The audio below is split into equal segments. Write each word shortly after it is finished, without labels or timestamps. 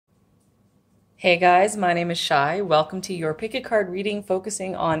Hey guys, my name is Shai. Welcome to your Pick a Card reading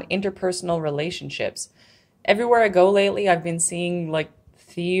focusing on interpersonal relationships. Everywhere I go lately, I've been seeing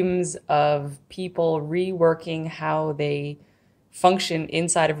themes of people reworking how they function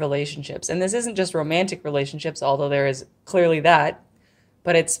inside of relationships. And this isn't just romantic relationships, although there is clearly that,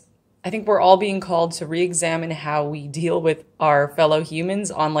 but I think we're all being called to re-examine how we deal with our fellow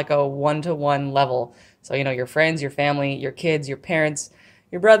humans on like a one-to-one level. So, your friends, your family, your kids, your parents,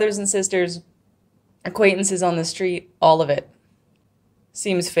 your brothers and sisters, acquaintances on the street, all of it.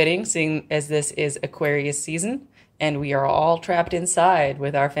 Seems fitting, seeing as this is Aquarius season and we are all trapped inside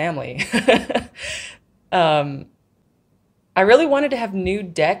with our family. I really wanted to have new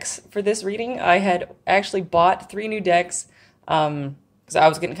decks for this reading. I had actually bought 3 new decks because I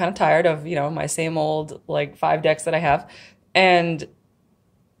was getting kind of tired of, my same old 5 decks that I have. And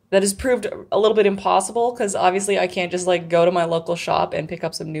that has proved a little bit impossible because obviously I can't just go to my local shop and pick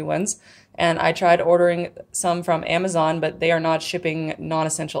up some new ones. And I tried ordering some from Amazon, but they are not shipping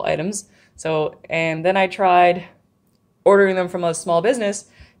non-essential items. And then I tried ordering them from a small business,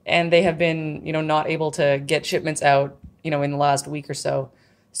 and they have been, not able to get shipments out, in the last week or so.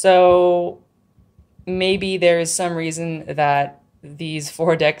 So maybe there is some reason that these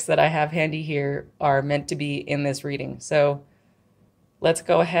 4 decks that I have handy here are meant to be in this reading. So let's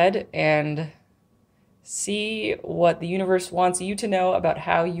go ahead and see what the universe wants you to know about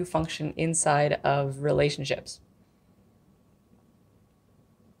how you function inside of relationships.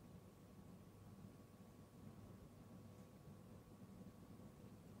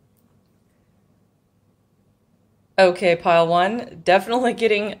 Okay, pile 1, definitely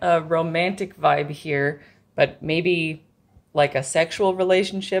getting a romantic vibe here, but maybe like a sexual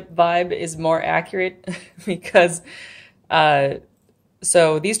relationship vibe is more accurate because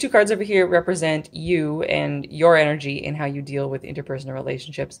so these 2 cards over here represent you and your energy and how you deal with interpersonal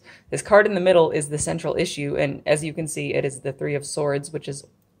relationships. This card in the middle is the central issue, and as you can see, it is the 3 of Swords, which is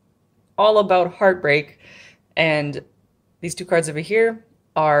all about heartbreak. And these 2 cards over here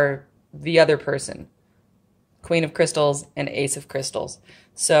are the other person, Queen of Crystals and Ace of Crystals.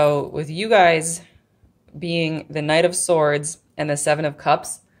 So with you guys being the Knight of Swords and the 7 of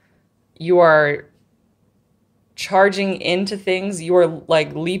Cups, you are charging into things. You are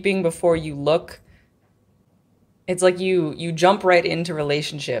leaping before you look. It's like you jump right into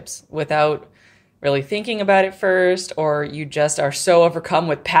relationships without really thinking about it first, or you just are so overcome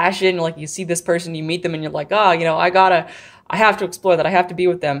with passion. Like you see this person, you meet them, and you're like, oh, I have to explore that. I have to be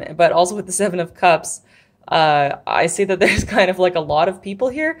with them. But also with the 7 of Cups, I see that there's kind of a lot of people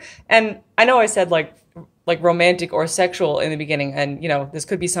here. And I know I said like romantic or sexual in the beginning, and this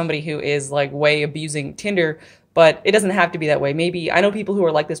could be somebody who is way abusing Tinder, but it doesn't have to be that way. Maybe I know people who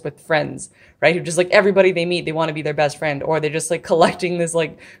are like this with friends, right? Who just everybody they meet, they want to be their best friend, or they're just collecting this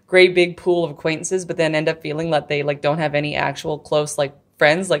great big pool of acquaintances, but then end up feeling that they don't have any actual close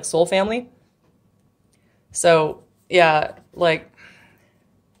friends, soul family. So yeah,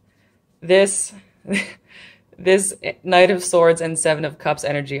 this this Knight of Swords and 7 of Cups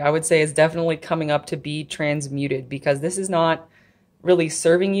energy, I would say, is definitely coming up to be transmuted, because this is not really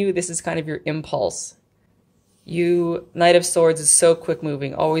serving you. This is kind of your impulse. You, Knight of Swords, is so quick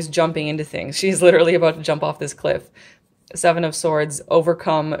moving, always jumping into things. She's literally about to jump off this cliff. 7 of Swords,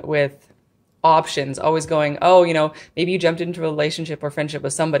 overcome with options, always going, oh, maybe you jumped into a relationship or friendship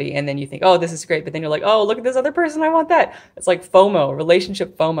with somebody, and then you think, oh, this is great, but then you're like, oh, look at this other person, I want that. It's like FOMO,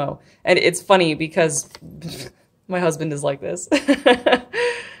 relationship FOMO. And it's funny because my husband is like this.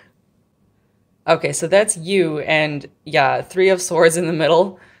 Okay, so that's you, and yeah, 3 of Swords in the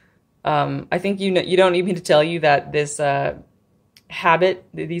middle. I think you don't need me to tell you that this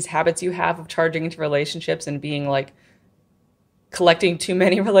these habits you have of charging into relationships and being collecting too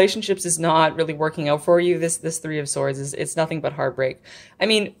many relationships is not really working out for you. This 3 of Swords it's nothing but heartbreak. I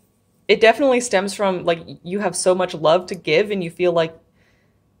mean, it definitely stems from you have so much love to give, and you feel like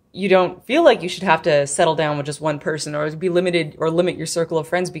you don't feel like you should have to settle down with just one person or be limited or limit your circle of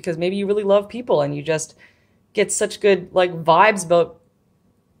friends, because maybe you really love people and you just get such good vibes about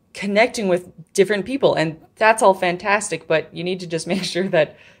connecting with different people, and that's all fantastic, but you need to just make sure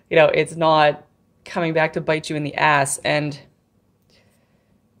that it's not coming back to bite you in the ass. And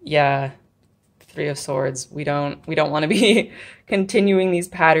yeah, 3 of Swords, we don't want to be continuing these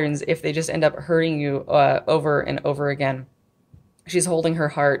patterns if they just end up hurting you over and over again. She's holding her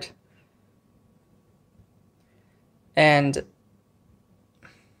heart, and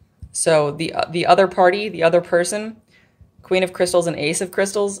so the other party, the other person, Queen of Crystals and Ace of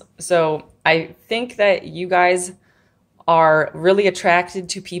Crystals. So I think that you guys are really attracted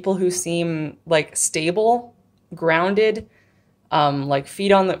to people who seem stable, grounded,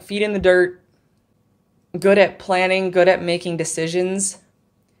 feet in the dirt, good at planning, good at making decisions,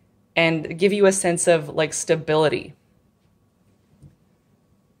 and give you a sense of like stability.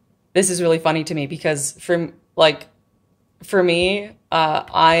 This is really funny to me because for me,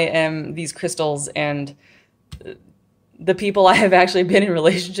 I am these crystals, and the people I have actually been in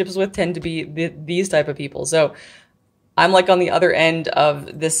relationships with tend to be these type of people. So I'm like on the other end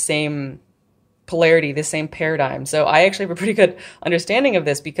of this same polarity, this same paradigm. So I actually have a pretty good understanding of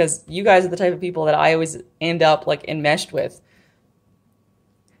this because you guys are the type of people that I always end up like enmeshed with.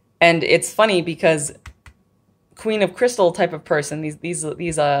 And it's funny because Queen of Crystal type of person, these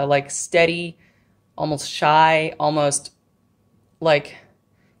like steady, almost shy, almost like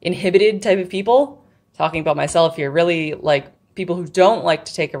inhibited type of people, talking about myself here, really like people who don't like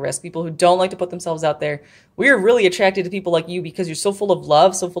to take a risk, people who don't like to put themselves out there. We are really attracted to people like you because you're so full of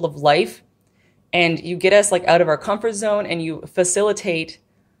love, so full of life, and you get us like out of our comfort zone and you facilitate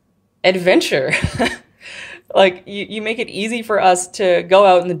adventure. Like you make it easy for us to go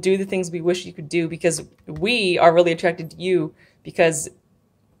out and do the things we wish you could do because we are really attracted to you because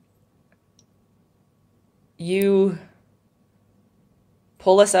you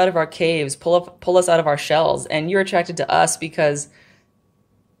pull us out of our caves, pull us out of our shells, and you're attracted to us because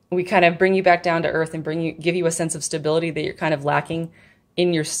we kind of bring you back down to earth and give you a sense of stability that you're kind of lacking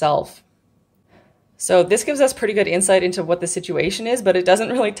in yourself. So this gives us pretty good insight into what the situation is, but it doesn't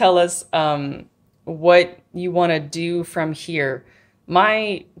really tell us what you want to do from here.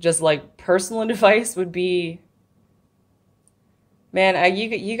 My just like personal advice would be, man,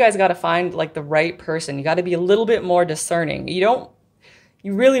 you guys got to find like the right person. You got to be a little bit more discerning. You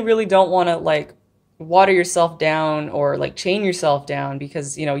really, really don't want to like water yourself down or like chain yourself down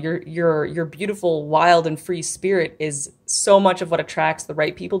because, you know, your beautiful, wild and free spirit is so much of what attracts the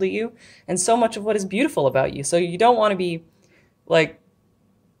right people to you and so much of what is beautiful about you. So you don't want to be like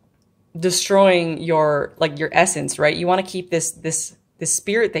destroying your essence, right? You want to keep this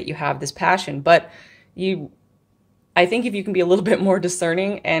spirit that you have, this passion, but I think if you can be a little bit more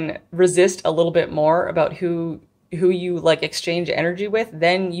discerning and resist a little bit more about who you like exchange energy with,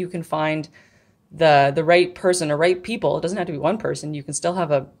 then you can find the right person or right people. It doesn't have to be one person. You can still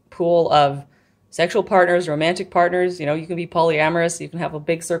have a pool of sexual partners, romantic partners. You know, you can be polyamorous. You can have a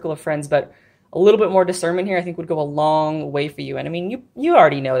big circle of friends, but a little bit more discernment here, I think, would go a long way for you. And I mean, you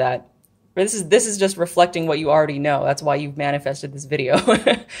already know that. This is just reflecting what you already know. That's why you've manifested this video.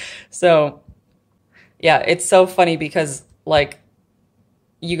 So yeah, it's so funny because like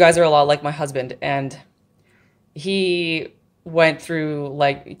you guys are a lot like my husband, and he went through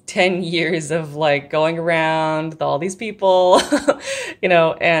like 10 years of like going around with all these people, you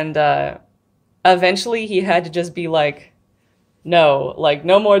know, and eventually he had to just be like, no, like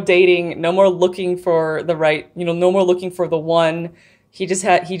no more dating, no more looking for the right, you know, no more looking for the one. He just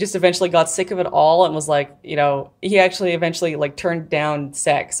eventually got sick of it all and was like, you know, he actually eventually like turned down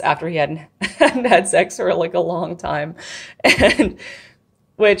sex after he hadn't had sex for like a long time. And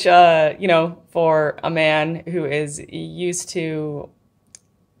which, you know, for a man who is used to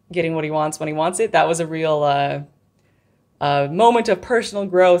getting what he wants when he wants it, that was a real moment of personal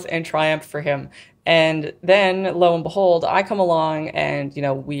growth and triumph for him. And then, lo and behold, I come along, and you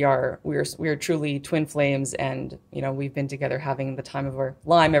know, we are truly twin flames, and you know, we've been together having the time of our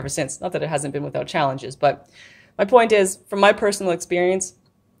life ever since. Not that it hasn't been without challenges, but my point is, from my personal experience,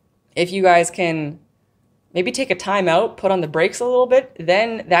 if you guys can maybe take a time out, put on the brakes a little bit,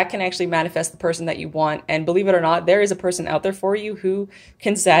 then that can actually manifest the person that you want. And believe it or not, there is a person out there for you who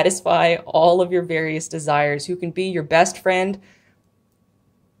can satisfy all of your various desires, who can be your best friend,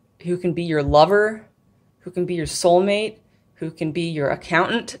 who can be your lover, who can be your soulmate, who can be your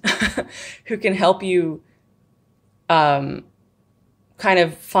accountant, who can help you kind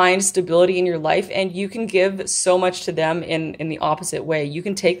of find stability in your life. And you can give so much to them in the opposite way. You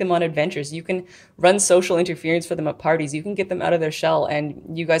can take them on adventures. You can run social interference for them at parties. You can get them out of their shell,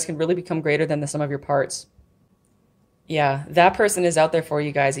 and you guys can really become greater than the sum of your parts. Yeah, that person is out there for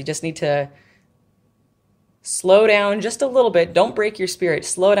you guys. You just need to slow down just a little bit. Don't break your spirit.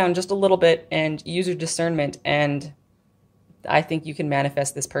 Slow down just a little bit and use your discernment, and I think you can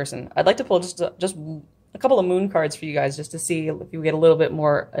manifest this person. I'd like to pull just a couple of moon cards for you guys just to see if you get a little bit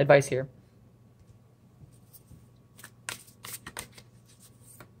more advice here.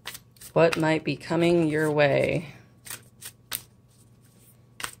 What might be coming your way?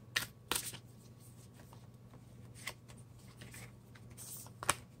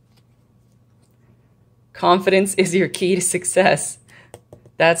 Confidence is your key to success.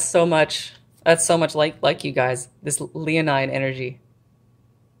 That's so much like you guys, this Leonine energy.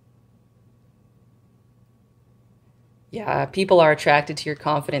 Yeah, people are attracted to your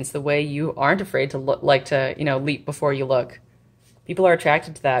confidence the way you aren't afraid to look, like to, leap before you look. People are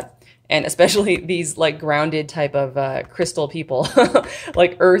attracted to that. And especially these like grounded type of crystal people,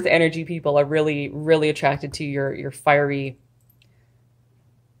 like earth energy people are really, really attracted to your fiery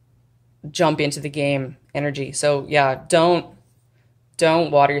jump into the game energy. So yeah, don't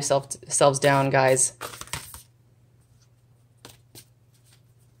water yourselves down, guys.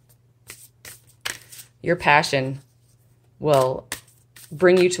 Your passion will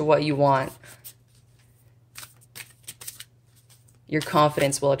bring you to what you want. Your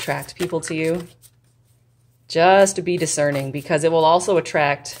confidence will attract people to you. Just to be discerning, because it will also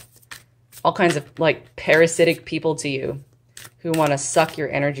attract all kinds of like parasitic people to you who want to suck your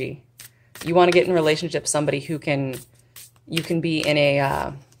energy. You want to get in a relationship with somebody who you can be in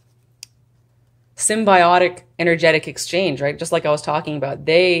a symbiotic energetic exchange, right? Just like I was talking about.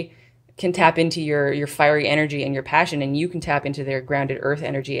 They can tap into your fiery energy and your passion, and you can tap into their grounded earth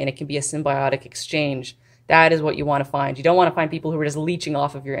energy, and it can be a symbiotic exchange. That is what you want to find. You don't want to find people who are just leeching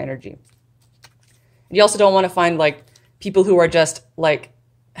off of your energy. You also don't want to find like people who are just like,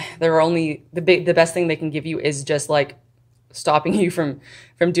 they're only, the best thing they can give you is just like stopping you from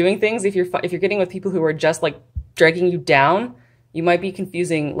doing things. If you're getting with people who are just like dragging you down, you might be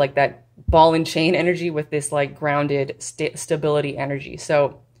confusing like that ball and chain energy with this like grounded stability energy.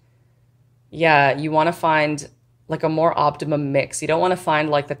 So yeah, you want to find like a more optimum mix. You don't want to find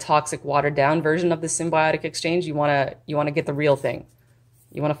like the toxic watered down version of the symbiotic exchange. You want to get the real thing.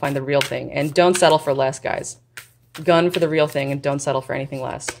 You want to find the real thing, and don't settle for less, guys. Gun for the real thing and don't settle for anything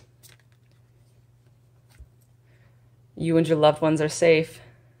less. You and your loved ones are safe.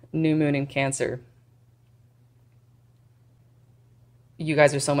 New moon in Cancer. You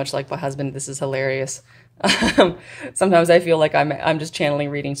guys are so much like my husband. This is hilarious. Sometimes I feel like I'm just channeling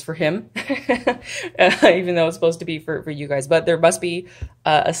readings for him, even though it's supposed to be for you guys. But there must be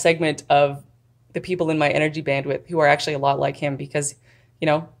a segment of the people in my energy bandwidth who are actually a lot like him, because,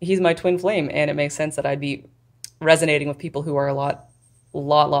 he's my twin flame, and it makes sense that I'd be resonating with people who are a lot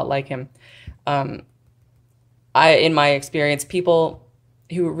like him. In my experience, people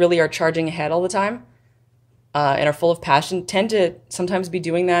who really are charging ahead all the time and are full of passion tend to sometimes be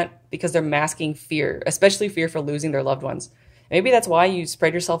doing that because they're masking fear, especially fear for losing their loved ones. Maybe that's why you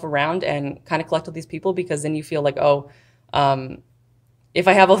spread yourself around and kind of collect all these people, because then you feel like, if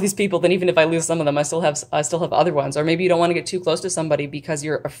I have all these people, then even if I lose some of them, I still have other ones. Or maybe you don't want to get too close to somebody because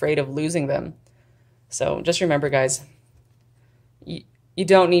you're afraid of losing them. So just remember, guys, you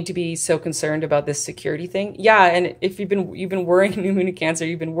don't need to be so concerned about this security thing. Yeah, and if you've been worrying, new moon in Cancer,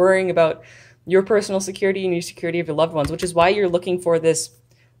 you've been worrying about your personal security and your security of your loved ones, which is why you're looking for this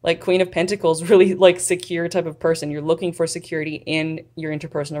like Queen of Pentacles, really like secure type of person. You're looking for security in your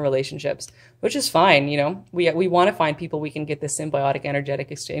interpersonal relationships, which is fine. We want to find people we can get this symbiotic energetic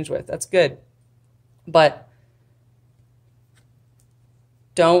exchange with. That's good. But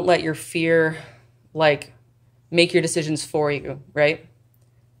don't let your fear like make your decisions for you, right?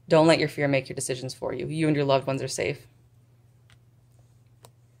 Don't let your fear make your decisions for you. You and your loved ones are safe.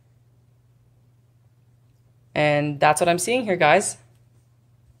 And that's what I'm seeing here, guys.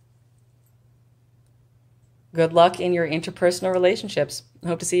 Good luck in your interpersonal relationships. I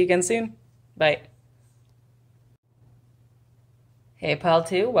hope to see you again soon. Bye. Hey, Pile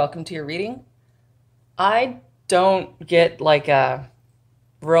 2, welcome to your reading. I don't get like a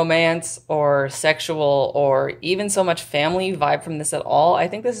romance or sexual or even so much family vibe from this at all. I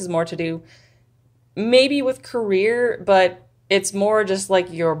think this is more to do maybe with career, but it's more just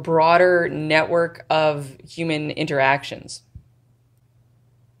like your broader network of human interactions.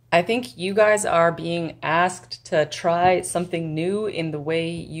 I think you guys are being asked to try something new in the way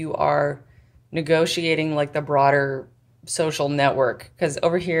you are negotiating like the broader social network. Because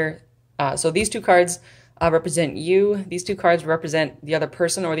over here, so these two cards represent you. These two cards represent the other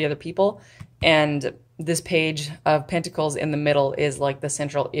person or the other people. And this page of Pentacles in the middle is like the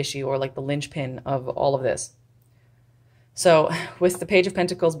central issue or like the linchpin of all of this. So with the Page of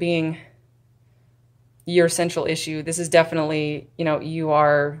Pentacles being your central issue, this is definitely, you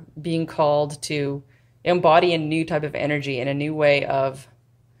are being called to embody a new type of energy and a new way of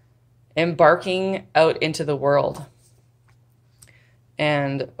embarking out into the world.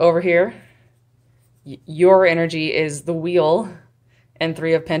 And over here, your energy is the Wheel and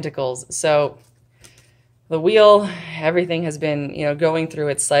Three of Pentacles. So the wheel, everything has been, going through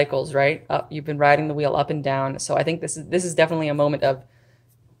its cycles, right? You've been riding the wheel up and down. So I think this is definitely a moment of,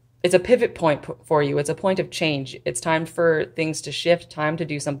 it's a pivot point for you. It's a point of change. It's time for things to shift, time to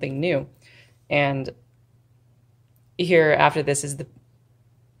do something new. And here after this is the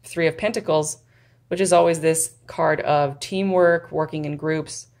Three of Pentacles, which is always this card of teamwork, working in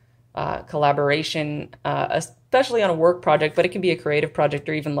groups, collaboration, especially on a work project, but it can be a creative project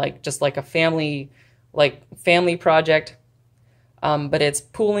or even like just like a family project. But it's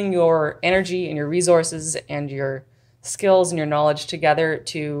pooling your energy and your resources and your skills and your knowledge together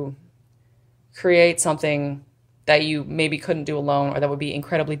to create something that you maybe couldn't do alone, or that would be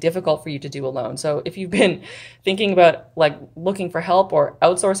incredibly difficult for you to do alone. So if you've been thinking about like looking for help or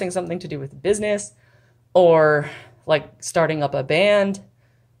outsourcing something to do with business, or like starting up a band,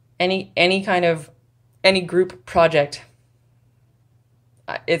 any group project,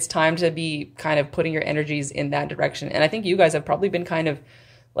 it's time to be kind of putting your energies in that direction. And I think you guys have probably been kind of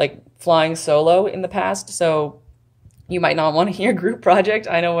like flying solo in the past, so you might not want to hear group project.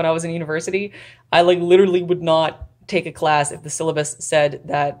 I know when I was in university, I like literally would not take a class if the syllabus said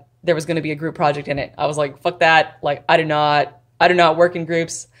that there was going to be a group project in it. I was like, fuck that. Like, I do not work in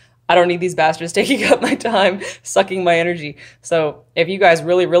groups. I don't need these bastards taking up my time, sucking my energy. So if you guys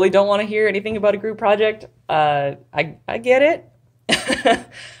really, really don't want to hear anything about a group project, I get it.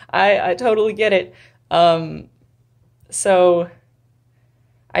 I totally get it. So,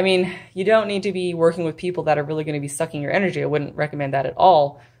 I mean, you don't need to be working with people that are really going to be sucking your energy. I wouldn't recommend that at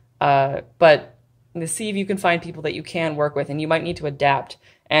all. But to see if you can find people that you can work with, and you might need to adapt.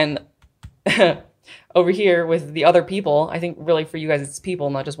 And over here with the other people, I think really for you guys, it's people,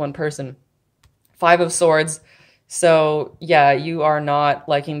 not just one person. 5 of Swords. So yeah, you are not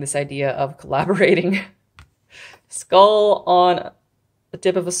liking this idea of collaborating. Skull on the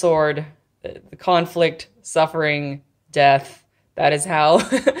tip of a sword, the conflict, suffering, death. That is how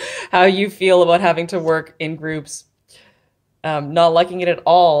how you feel about having to work in groups. Not liking it at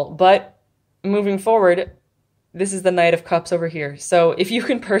all. But moving forward, this is the Knight of Cups over here. So if you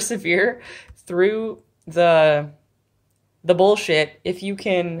can persevere through the bullshit, if you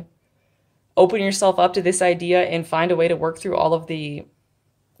can open yourself up to this idea and find a way to work through all of the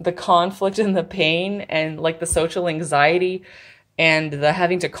conflict and the pain and like the social anxiety and the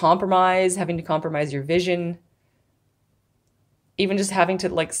having to compromise your vision, even just having to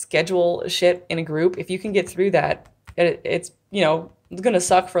like schedule shit in a group, if you can get through that, it's, you know, it's going to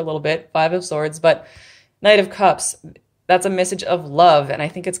suck for a little bit, 5 of Swords, but Knight of Cups, that's a message of love. And I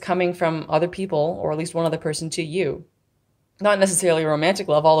think it's coming from other people, or at least one other person to you. Not necessarily romantic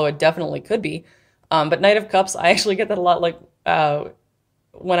love, although it definitely could be. But Knight of Cups, I actually get that a lot. Like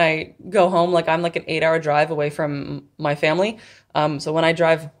when I go home, like I'm like an 8-hour drive away from my family. So when I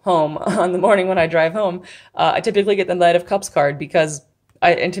drive home, on the morning when I drive home, I typically get the Knight of Cups card because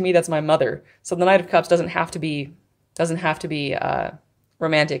and to me, that's my mother. So the Knight of Cups doesn't have to be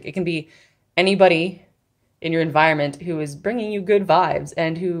romantic. It can be anybody in your environment who is bringing you good vibes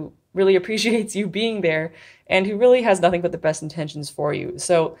and who really appreciates you being there and who really has nothing but the best intentions for you.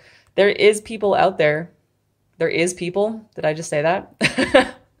 So there is people out there. There is people. Did I just say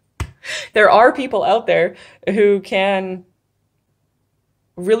that? There are people out there who can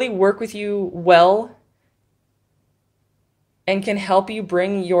really work with you well and can help you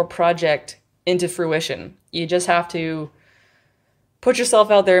bring your project into fruition. You just have to put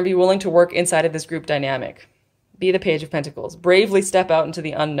yourself out there and be willing to work inside of this group dynamic. Be the Page of Pentacles. Bravely step out into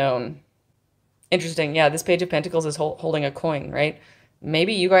the unknown. Interesting. Yeah, this Page of Pentacles is holding a coin, right?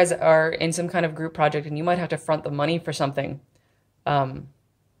 Maybe you guys are in some kind of group project and you might have to front the money for something.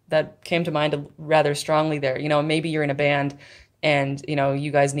 That came to mind rather strongly there. You know, maybe you're in a band and, you know,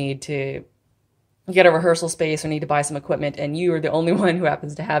 you guys need to get a rehearsal space or need to buy some equipment, and you are the only one who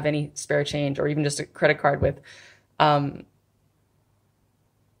happens to have any spare change or even just a credit card with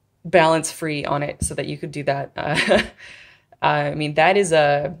balance free on it so that you could do that. I mean, that is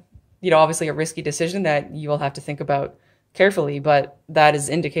obviously a risky decision that you will have to think about carefully, but that is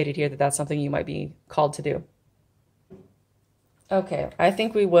indicated here that that's something you might be called to do. Okay, I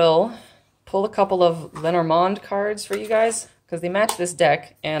think we will pull a couple of Lenormand cards for you guys because they match this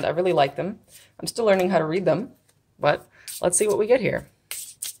deck and I really like them. I'm still learning how to read them, but let's see what we get here.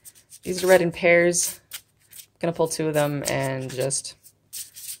 These are read in pairs. I'm going to pull 2 of them and just,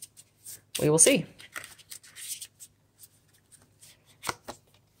 we will see.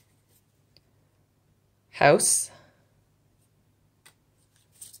 House.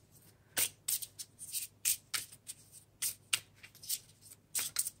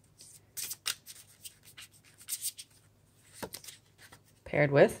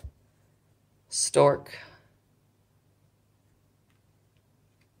 Paired with Stork.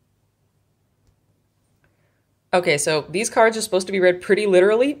 Okay, so these cards are supposed to be read pretty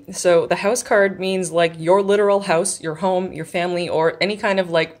literally. So the house card means like your literal house, your home, your family, or any kind of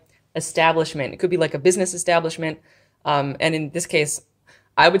like establishment. It could be like a business establishment. And in this case,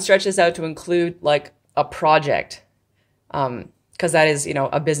 I would stretch this out to include like a project, because that is, you know,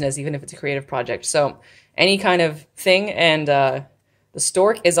 a business, even if it's a creative project. So any kind of thing. And the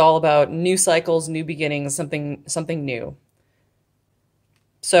stork is all about new cycles, new beginnings, something new.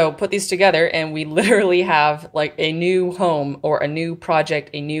 So put these together and we literally have like a new home or a new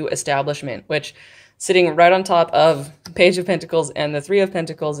project, a new establishment, which sitting right on top of Page of Pentacles and the Three of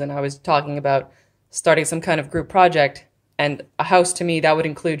Pentacles. And I was talking about starting some kind of group project. And a house, to me, that would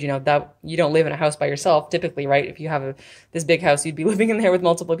include, you know, that you don't live in a house by yourself typically, right? If you have this big house, you'd be living in there with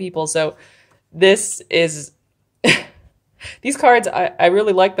multiple people. So this is, these cards, I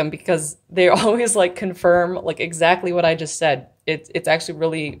really like them because they always like confirm like exactly what I just said. It's actually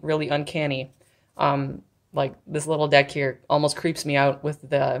really, really uncanny. Like this little deck here almost creeps me out with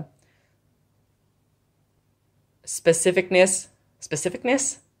the specificness.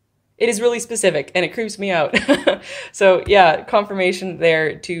 It is really specific and it creeps me out. So yeah, confirmation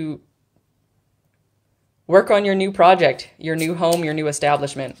there to work on your new project, your new home, your new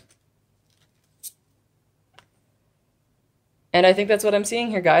establishment. And I think that's what I'm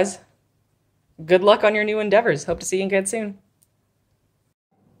seeing here, guys. Good luck on your new endeavors. Hope to see you again soon.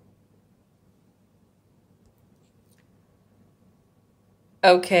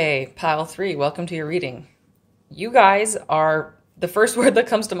 Okay, pile 3, welcome to your reading. You guys are, the first word that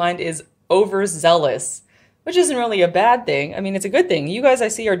comes to mind is overzealous, which isn't really a bad thing. I mean, it's a good thing. You guys I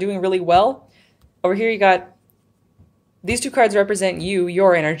see are doing really well. Over here you got, these two cards represent you,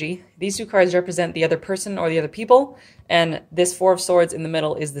 your energy. These two cards represent the other person or the other people. And this Four of Swords in the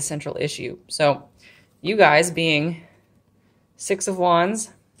middle is the central issue. So you guys being Six of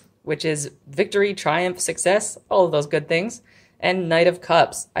Wands, which is victory, triumph, success, all of those good things. And Knight of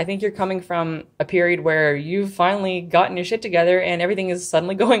Cups. I think you're coming from a period where you've finally gotten your shit together and everything is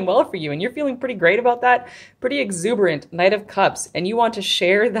suddenly going well for you. And you're feeling pretty great about that. Pretty exuberant, Knight of Cups. And you want to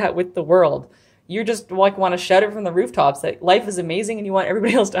share that with the world. You just like want to shout it from the rooftops that life is amazing and you want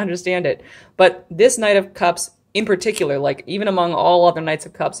everybody else to understand it. But this Knight of Cups in particular, like even among all other Knights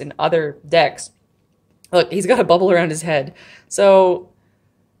of Cups in other decks, look, he's got a bubble around his head. So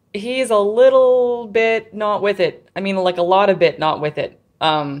he's a little bit not with it. I mean, like a lot of bit not with it.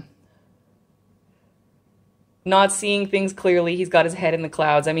 Not seeing things clearly. He's got his head in the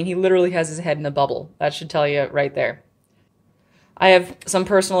clouds. I mean, he literally has his head in a bubble. That should tell you right there. I have some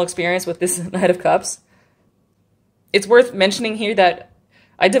personal experience with this Knight of Cups. It's worth mentioning here that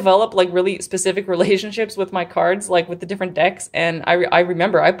I develop like really specific relationships with my cards, like with the different decks. And I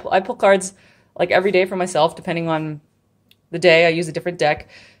remember I pull cards like every day for myself, depending on the day. I use a different deck.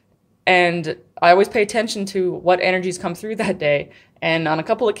 And I always pay attention to what energies come through that day. And on a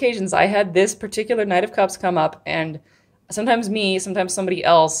couple occasions, I had this particular Knight of Cups come up. And sometimes me, sometimes somebody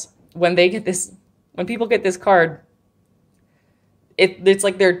else, when people get this card, it's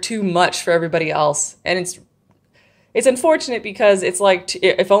like they're too much for everybody else. And it's unfortunate because it's like,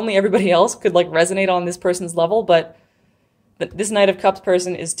 if only everybody else could like resonate on this person's level. But this Knight of Cups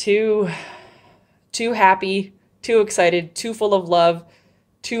person is too happy, too excited, too full of love,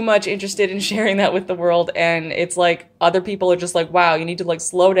 too much interested in sharing that with the world. And it's like other people are just like, wow, you need to like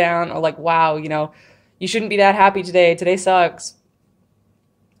slow down, or like, wow, you know, you shouldn't be that happy today. Today sucks.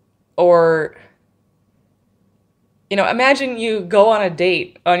 Or, you know, imagine you go on a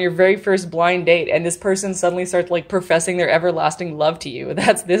date, on your very first blind date, and this person suddenly starts like professing their everlasting love to you.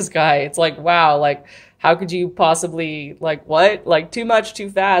 That's this guy. It's like, wow, like, how could you possibly, like, what? Like, too much, too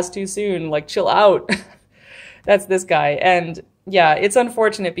fast, too soon, like, chill out. That's this guy. And yeah, it's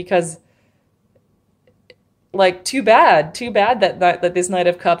unfortunate because, like, too bad that this Knight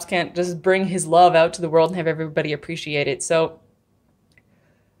of Cups can't just bring his love out to the world and have everybody appreciate it. So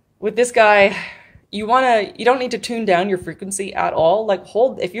with this guy, you don't need to tune down your frequency at all. Like,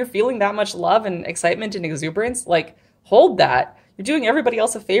 if you're feeling that much love and excitement and exuberance, like, hold that. You're doing everybody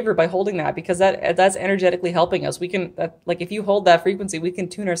else a favor by holding that, because that's energetically helping us. Like, if you hold that frequency, we can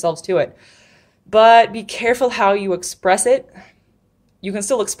tune ourselves to it. But be careful how you express it. You can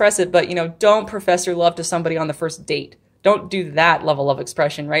still express it, but, you know, don't profess your love to somebody on the first date. Don't do that level of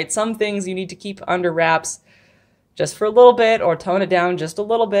expression, right? Some things you need to keep under wraps just for a little bit, or tone it down just a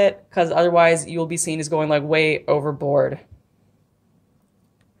little bit, because otherwise you'll be seen as going like way overboard.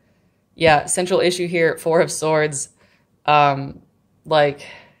 Yeah, central issue here, Four of Swords. Like,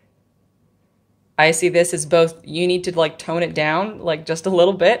 I see this as both, you need to like tone it down like just a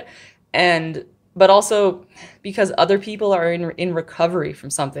little bit, but also because other people are in recovery from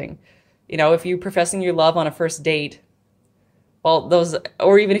something. You know, if you're professing your love on a first date, well, those,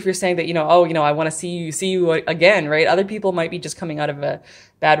 or even if you're saying that, oh, I want to see you again, right? Other people might be just coming out of a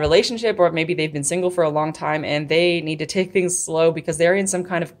bad relationship, or maybe they've been single for a long time and they need to take things slow because they're in some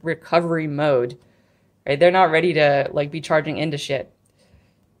kind of recovery mode, right? They're not ready to like be charging into shit.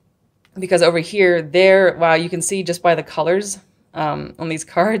 Because over here, wow, you can see just by the colors on these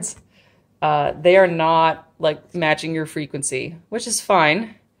cards, they are not like matching your frequency, which is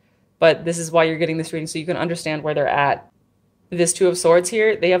fine. But this is why you're getting this reading, so you can understand where they're at. This Two of Swords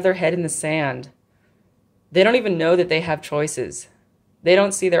here, they have their head in the sand. They don't even know that they have choices. They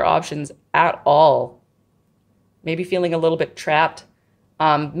don't see their options at all. Maybe feeling a little bit trapped.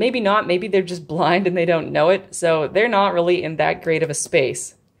 Maybe not. Maybe they're just blind and they don't know it. So they're not really in that great of a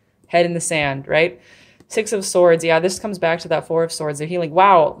space. Head in the sand, right? Six of Swords. Yeah, this comes back to that Four of Swords. They're healing.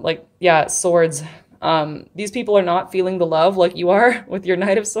 Wow. Like, yeah, swords. These people are not feeling the love like you are with your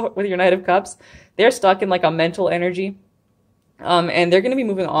Knight of Cups. They're stuck in like a mental energy. And they're going to be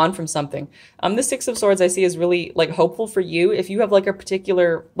moving on from something. The Six of Swords I see is really like hopeful for you. If you have like a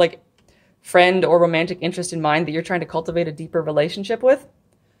particular like friend or romantic interest in mind that you're trying to cultivate a deeper relationship with,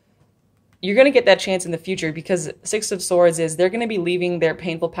 you're going to get that chance in the future, because Six of Swords is they're going to be leaving their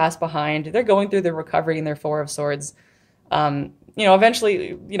painful past behind. They're going through the recovery in their Four of Swords.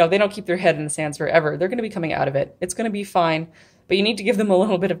 Eventually, they don't keep their head in the sands forever. They're going to be coming out of it. It's going to be fine, but you need to give them a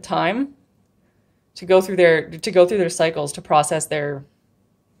little bit of time to go through their cycles, to process their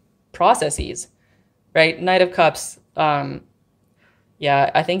processes, right? Knight of Cups.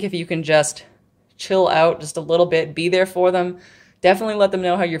 Yeah, I think if you can just chill out just a little bit, be there for them, definitely let them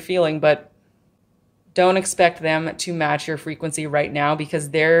know how you're feeling, but don't expect them to match your frequency right now,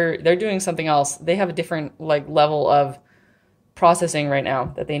 because they're doing something else. They have a different like level of processing right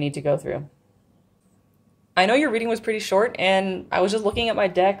now that they need to go through. I know your reading was pretty short, and I was just looking at my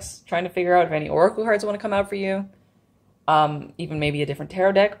decks, trying to figure out if any oracle cards want to come out for you, even maybe a different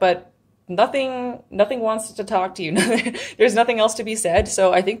tarot deck, but nothing wants to talk to you. There's nothing else to be said,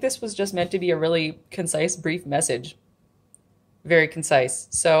 so I think this was just meant to be a really concise, brief message. Very concise.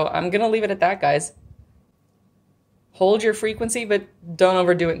 So I'm going to leave it at that, guys. Hold your frequency, but don't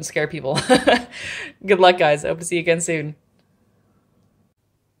overdo it and scare people. Good luck, guys. I hope to see you again soon.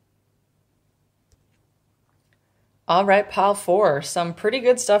 All right, pile 4. Some pretty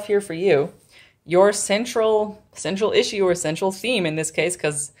good stuff here for you. Your central issue, or central theme in this case,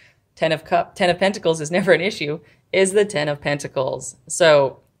 because Ten of Pentacles is never an issue, is the Ten of Pentacles.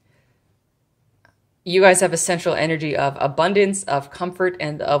 So you guys have a central energy of abundance, of comfort,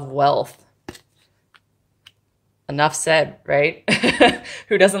 and of wealth. Enough said, right?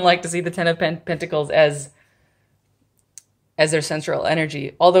 Who doesn't like to see the Ten of Pentacles as their central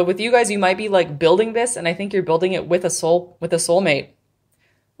energy? Although with you guys, you might be like building this, and I think you're building it with a soulmate.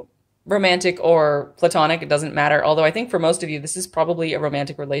 Romantic or platonic, it doesn't matter. Although I think for most of you, this is probably a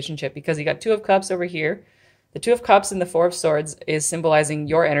romantic relationship, because you got Two of Cups over here. The Two of Cups and the Four of Swords is symbolizing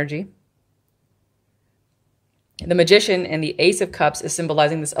your energy. The Magician and the Ace of Cups is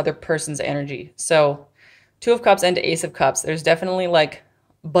symbolizing this other person's energy. So Two of Cups and Ace of Cups, there's definitely like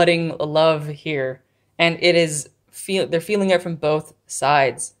budding love here. And it is, they're feeling it from both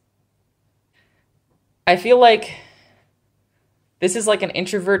sides. I feel like this is like an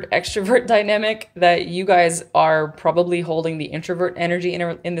introvert-extrovert dynamic, that you guys are probably holding the introvert energy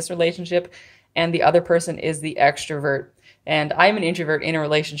in this relationship, and the other person is the extrovert. And I'm an introvert in a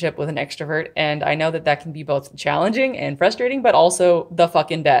relationship with an extrovert, and I know that that can be both challenging and frustrating, but also the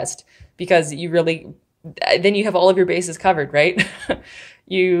fucking best, because then you have all of your bases covered, right?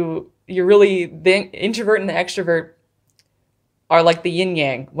 You're really, the introvert and the extrovert are like the yin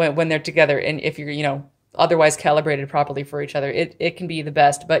yang when they're together. And if you're, otherwise calibrated properly for each other, it can be the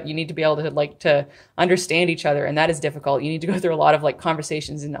best, but you need to be able to understand each other. And that is difficult. You need to go through a lot of like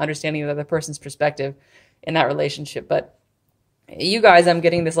conversations and understanding the other person's perspective in that relationship. But you guys, I'm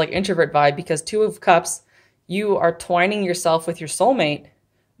getting this like introvert vibe, because Two of Cups, you are twining yourself with your soulmate,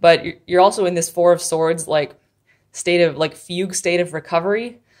 but you're also in this Four of Swords, like fugue state of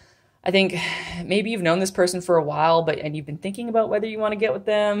recovery. I think maybe you've known this person for a while, and you've been thinking about whether you want to get with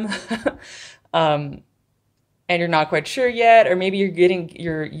them. And you're not quite sure yet, or maybe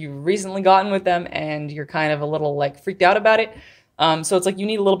you've recently gotten with them and you're kind of a little like freaked out about it. So it's like you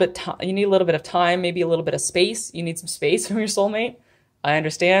need a little bit of time, maybe a little bit of space. You need some space from your soulmate. I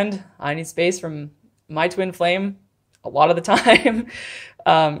understand. I need space from my twin flame a lot of the time.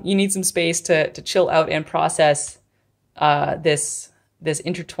 You need some space to chill out and process this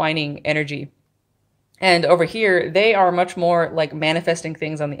intertwining energy. And over here, they are much more like manifesting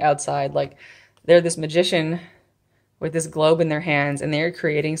things on the outside. Like they're this magician with this globe in their hands, and they're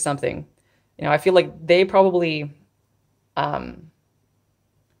creating something. I feel like they probably tend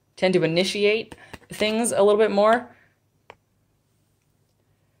to initiate things a little bit more.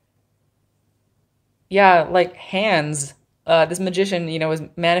 Yeah, like hands. This magician, you know, is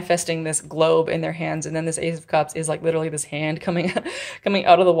manifesting this globe in their hands, and then this Ace of Cups is like literally this hand coming coming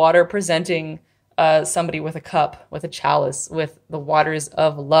out of the water, presenting somebody with a cup, with a chalice, with the waters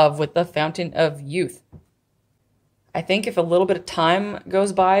of love, with the fountain of youth. I think if a little bit of time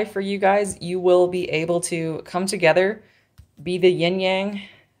goes by for you guys, you will be able to come together, be the yin-yang,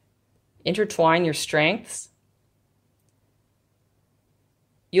 intertwine your strengths.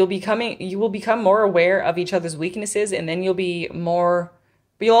 You will become more aware of each other's weaknesses, and then you'll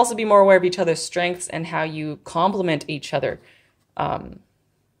also be more aware of each other's strengths and how you complement each other. You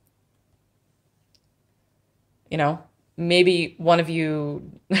know, maybe one of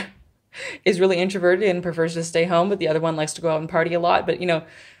you is really introverted and prefers to stay home, but the other one likes to go out and party a lot. But, you know,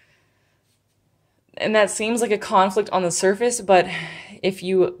 and that seems like a conflict on the surface, but if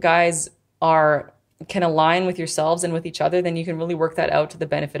you guys can align with yourselves and with each other, then you can really work that out to the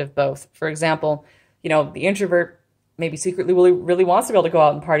benefit of both. For example, you know, the introvert maybe secretly really wants to be able to go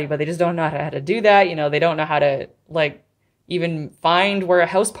out and party, but they just don't know how to do that. You know, they don't know how to like even find where a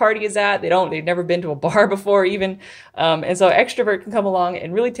house party is at. They've never been to a bar before even. And so extrovert can come along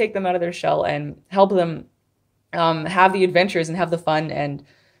and really take them out of their shell and help them have the adventures and have the fun and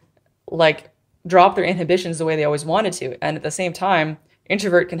like drop their inhibitions the way they always wanted to. And at the same time,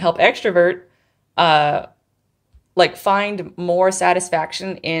 introvert can help extrovert like find more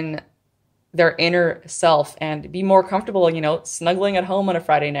satisfaction in their inner self and be more comfortable, you know, snuggling at home on a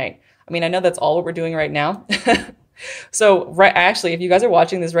Friday night. I mean, I know that's all what we're doing right now. So actually, if you guys are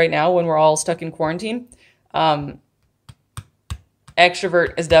watching this right now when we're all stuck in quarantine,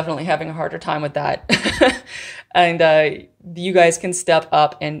 extrovert is definitely having a harder time with that. And you guys can step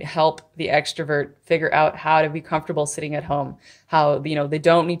up and help the extrovert figure out how to be comfortable sitting at home. How, you know, they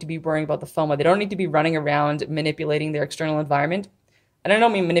don't need to be worrying about the FOMO. They don't need to be running around manipulating their external environment. And I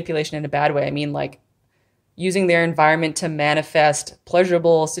don't mean manipulation in a bad way. I mean like using their environment to manifest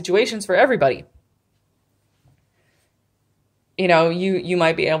pleasurable situations for everybody. You know, you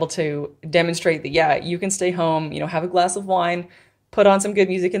might be able to demonstrate that, yeah, you can stay home, you know, have a glass of wine, put on some good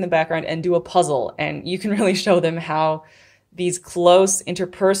music in the background and do a puzzle. And you can really show them how these close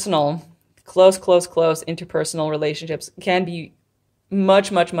interpersonal relationships can be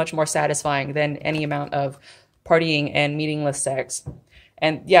much, much, much more satisfying than any amount of partying and meaningless sex.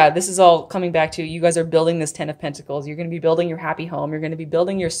 And yeah, this is all coming back to you guys are building this 10 of Pentacles. You're going to be building your happy home. You're going to be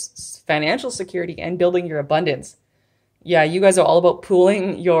building your financial security and building your abundance. Yeah, you guys are all about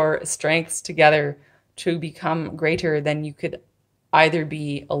pooling your strengths together to become greater than you could either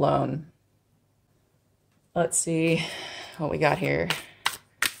be alone. Let's see what we got here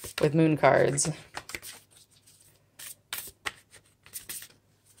with moon cards.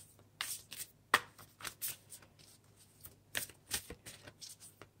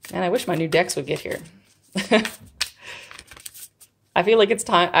 And I wish my new decks would get here. I feel like it's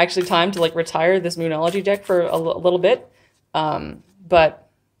time to like retire this Moonology deck for a little bit. But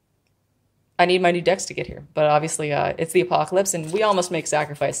I need my new decks to get here. But obviously it's the apocalypse and we all must make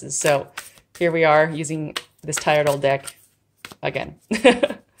sacrifices. So here we are using this tired old deck again.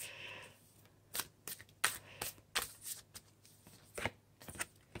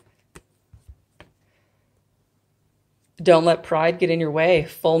 Don't let pride get in your way.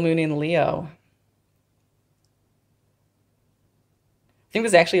 Full moon in Leo. I think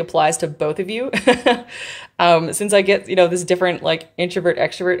this actually applies to both of you. Since I get, you know, this different like introvert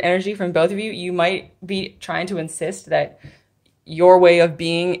extrovert energy from both of you, you might be trying to insist that your way of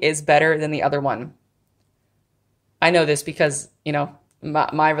being is better than the other one. I know this because, you know,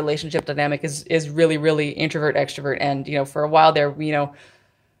 my relationship dynamic is really, really introvert extrovert. And, you know, for a while there, you know,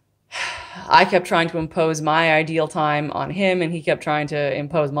 I kept trying to impose my ideal time on him and he kept trying to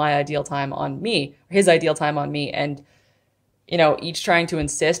impose my ideal time on me, his ideal time on me. And, you know, each trying to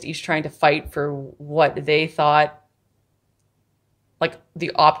insist, each trying to fight for what they thought like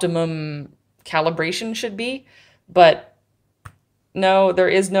the optimum calibration should be. But no, there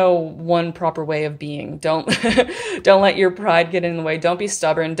is no one proper way of being. Don't let your pride get in the way. Don't be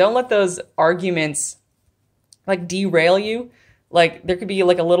stubborn. Don't let those arguments like derail you. Like there could be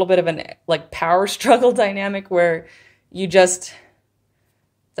like a little bit of an like power struggle dynamic where you just,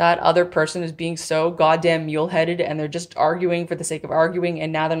 that other person is being so goddamn mule-headed and they're just arguing for the sake of arguing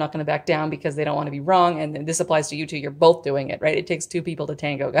and now they're not going to back down because they don't want to be wrong. And this applies to you too. You're both doing it, right? It takes two people to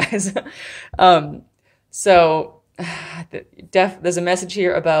tango, guys. So there's a message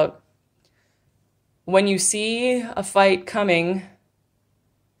here about when you see a fight coming,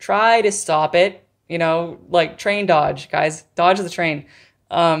 try to stop it. you know, like train dodge, guys, dodge the train.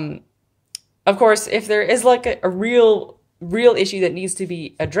 Of course, if there is like a real issue that needs to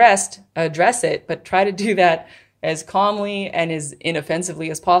be addressed, address it, but try to do that as calmly and as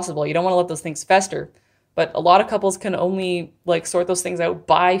inoffensively as possible. You don't want to let those things fester. But a lot of couples can only like sort those things out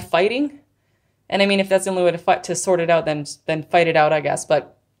by fighting. And I mean, if that's the only way to fight, to sort it out, then fight it out, I guess.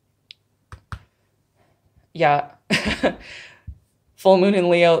 But yeah, full moon in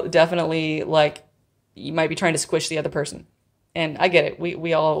Leo, definitely like you might be trying to squish the other person. And I get it.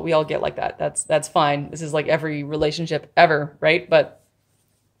 We all get like that. That's fine. This is like every relationship ever, right? But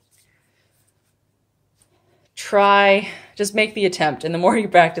just make the attempt. And the more you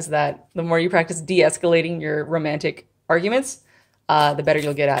practice that, the more you practice de-escalating your romantic arguments, the better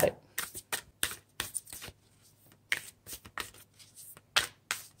you'll get at it.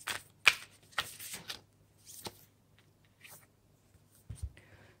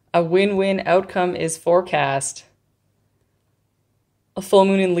 A win-win outcome is forecast. A full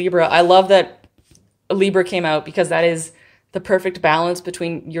moon in Libra. I love that Libra came out because that is the perfect balance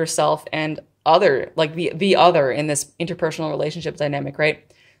between yourself and other, like the other in this interpersonal relationship dynamic,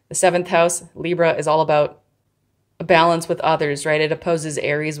 right? The 7th house, Libra, is all about a balance with others, right? It opposes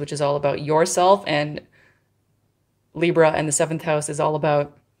Aries, which is all about yourself, and Libra and the 7th house is all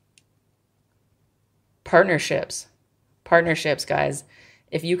about partnerships. Partnerships, guys.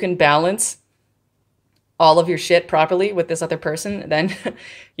 If you can balance all of your shit properly with this other person, then,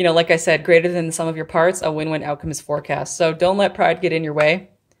 you know, like I said, greater than the sum of your parts, a win-win outcome is forecast. So don't let pride get in your way.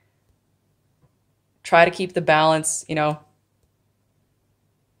 Try to keep the balance, you know,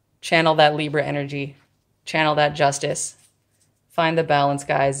 channel that Libra energy, channel that justice, find the balance,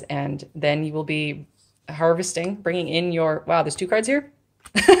 guys, and then you will be harvesting, bringing in your, wow, there's 2 cards here.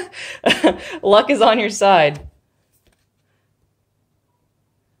 Luck is on your side.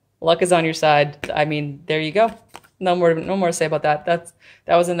 Luck is on your side. I mean, there you go. No more to say about that.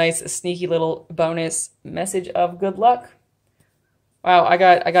 That was a nice, sneaky little bonus message of good luck. Wow, I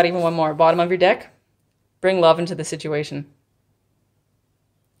got even one more. Bottom of your deck. Bring love into the situation.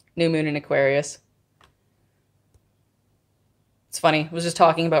 New moon in Aquarius. It's funny. I was just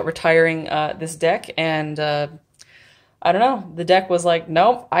talking about retiring this deck, and I don't know. The deck was like,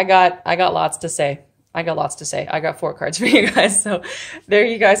 nope. I got lots to say. I got lots to say. I got 4 cards for you guys. So there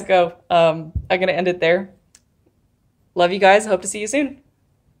you guys go. I'm going to end it there. Love you guys. Hope to see you soon.